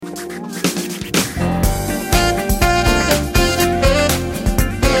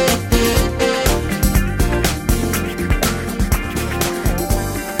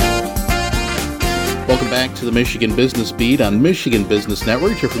to the Michigan Business Beat on Michigan Business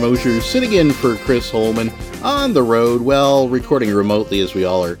Network. Jeffrey Mosher sitting in for Chris Holman on the road, well, recording remotely as we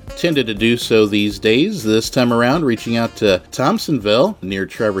all are tended to do so these days. This time around, reaching out to Thompsonville near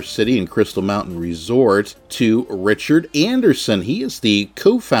Traverse City and Crystal Mountain Resort to Richard Anderson. He is the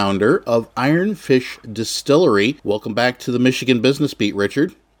co-founder of Ironfish Distillery. Welcome back to the Michigan Business Beat,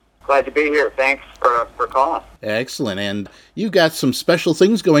 Richard. Glad to be here. Thanks for calling. Excellent. And you've got some special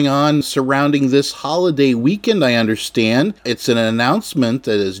things going on surrounding this holiday weekend, I understand. It's an announcement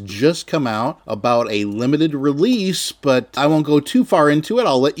that has just come out about a limited release, but I won't go too far into it.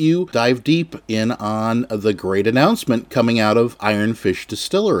 I'll let you dive deep in on the great announcement coming out of Ironfish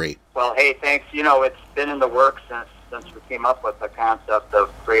Distillery. Well, hey, thanks. You know, it's been in the works since we came up with the concept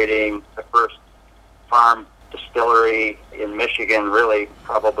of creating the first farm distillery in Michigan, really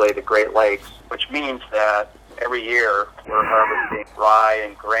probably the Great Lakes, which means that every year we're harvesting rye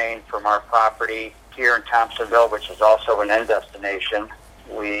and grain from our property here in Thompsonville, which is also an end destination.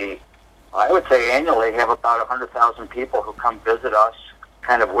 I would say annually have about 100,000 people who come visit us,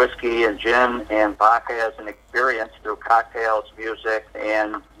 kind of whiskey and gin and vodka as an experience through cocktails, music,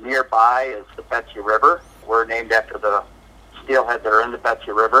 and nearby is the Betsy River. We're named after the steelhead that are in the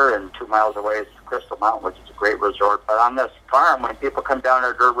Betsy River, and 2 miles away is Crystal Mountain, which is a great resort. But on this farm, when people come down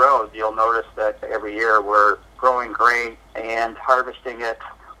our dirt road, you'll notice that every year we're growing grain and harvesting it.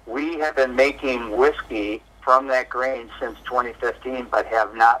 We have been making whiskey from that grain since 2015, but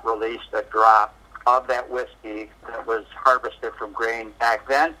have not released a drop of that whiskey that was harvested from grain back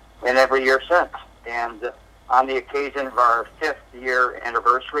then and every year since. And on the occasion of our 5th year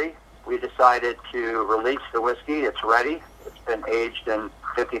anniversary, we decided to release the whiskey. It's ready. It's been aged in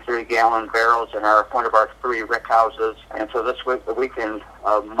 53-gallon barrels in one of our 3 rick houses. And so this weekend,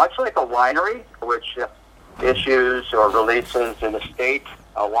 much like a winery, which issues or releases an estate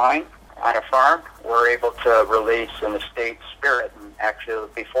wine on a farm, we're able to release an estate spirit, and actually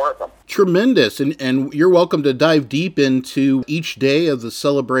be 4 of them. Tremendous. And you're welcome to dive deep into each day of the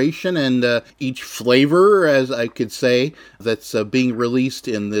celebration and each flavor, as I could say, that's being released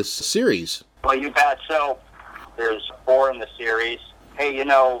in this series. Well, you bet. So there's 4 in the series. Hey, you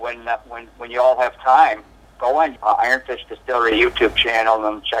know, when you all have time, go on Ironfish Distillery YouTube channel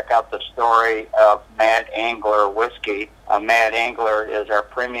and check out the story of Mad Angler whiskey. Mad Angler is our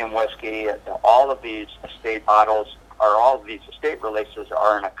premium whiskey. All of these estate bottles, or all of these estate releases,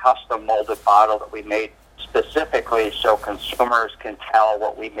 are in a custom molded bottle that we made specifically so consumers can tell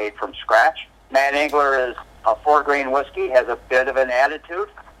what we made from scratch. Mad Angler is a 4-grain whiskey, has a bit of an attitude,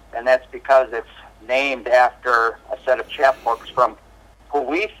 and that's because it's named after a set of chapbooks from who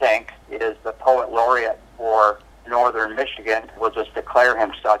we think is the poet laureate for northern Michigan. We'll just declare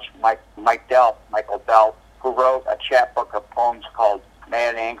him such, Michael Dell, who wrote a chapbook of poems called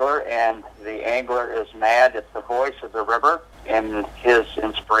Mad Angler, and the angler is mad. It's the voice of the river, and his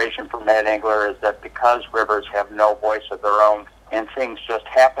inspiration for Mad Angler is that because rivers have no voice of their own and things just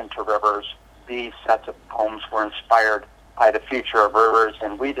happen to rivers, these sets of poems were inspired by the future of rivers,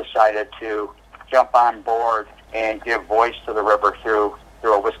 and we decided to jump on board and give voice to the river through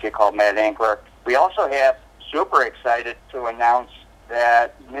a whiskey called Mad Angler. We also have super excited to announce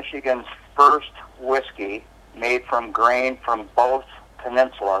that Michigan's first whiskey made from grain from both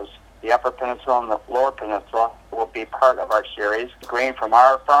peninsulas, the Upper Peninsula and the Lower Peninsula, will be part of our series. Grain from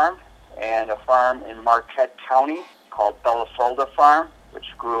our farm and a farm in Marquette County called Bellasolda Farm, which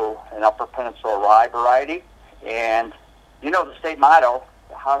grew an Upper Peninsula rye variety. And you know the state motto,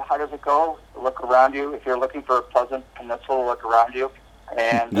 how does it go? Look around you. If you're looking for a pleasant peninsula, look around you.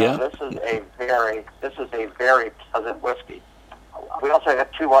 And this is a very pleasant whiskey. We also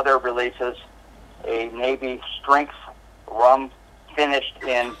have 2 other releases: a Navy Strength rum finished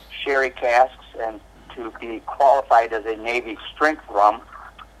in sherry casks, and to be qualified as a Navy Strength rum,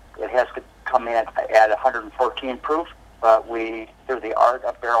 it has to come in at 114 proof. But we, through the art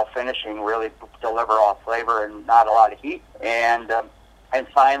of barrel finishing, really deliver all flavor and not a lot of heat. And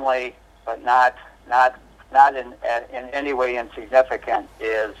finally, but not in any way insignificant,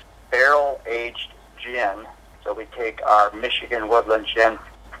 is barrel-aged gin. So we take our Michigan Woodland gin,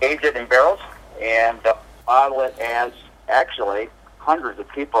 age it in barrels, and bottle it as, actually, hundreds of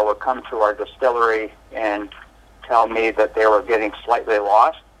people would come to our distillery and tell me that they were getting slightly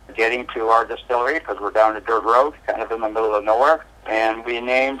lost getting to our distillery because we're down a dirt road, kind of in the middle of nowhere. And we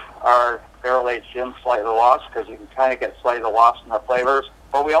named our barrel-aged gin Slightly Lost because you can kind of get slightly lost in the flavors.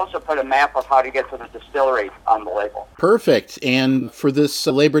 But we also put a map of how to get to the distillery on the label. Perfect. And for this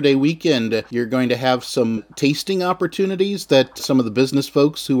Labor Day weekend, you're going to have some tasting opportunities that some of the business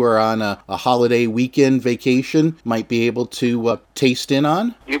folks who are on a holiday weekend vacation might be able to taste in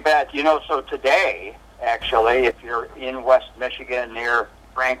on? You bet. You know, so today, actually. If you're in West Michigan near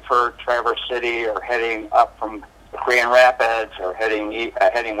Frankfort, Traverse City, or heading up from Grand Rapids, or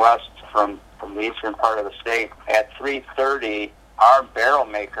heading west from the eastern part of the state, at 3:30, our barrel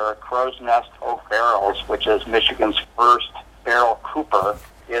maker, Crow's Nest Oak Barrels, which is Michigan's first barrel cooper,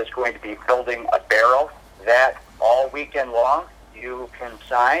 is going to be building a barrel that all weekend long you can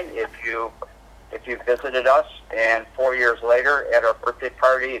sign if you visited us, and 4 years later at our birthday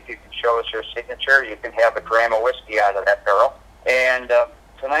party, if you can show us your signature, you can have a dram of whiskey out of that barrel. And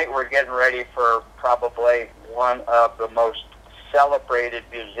tonight we're getting ready for probably one of the most celebrated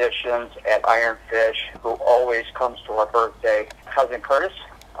musicians at Ironfish, who always comes to our birthday, Cousin Curtis.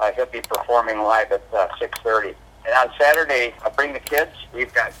 He'll be performing live at 6:30. And on Saturday, bring the kids.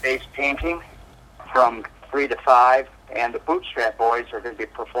 We've got face painting from 3 to 5, and the Bootstrap Boys are going to be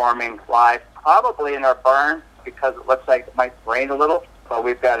performing live, probably in our barn, because it looks like it might rain a little, but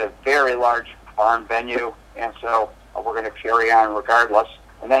we've got a very large barn venue, and so we're going to carry on regardless.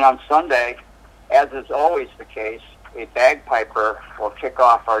 And then on Sunday, as is always the case, a bagpiper will kick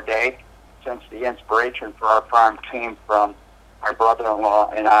off our day, since the inspiration for our farm came from our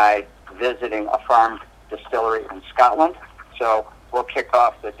brother-in-law and I visiting a farm distillery in Scotland. So we'll kick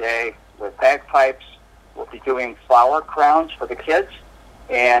off the day with bagpipes. We'll be doing flower crowns for the kids,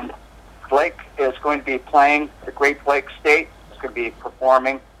 and Blake is going to be playing. The Great Blake State is going to be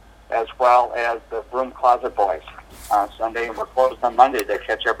performing, as well as the Broom Closet Boys on Sunday, and we're closed on Monday to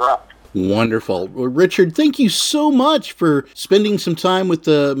catch our breath. Wonderful. Well, Richard, thank you so much for spending some time with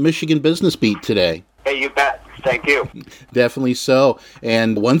the Michigan Business Beat today. Hey, you bet. Thank you. Definitely so.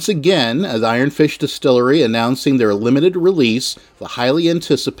 And once again, the Ironfish Distillery announcing their limited release, the highly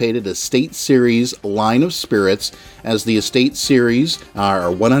anticipated Estate Series line of spirits, as the Estate Series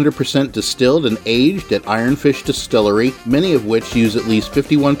are 100% distilled and aged at Ironfish Distillery, many of which use at least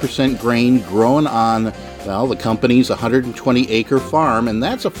 51% grain grown on, well, the company's 120-acre farm, and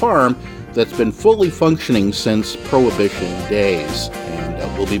that's a farm that's been fully functioning since Prohibition days.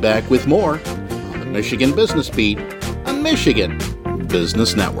 And we'll be back with more Michigan Business Beat on Michigan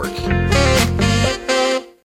Business Network.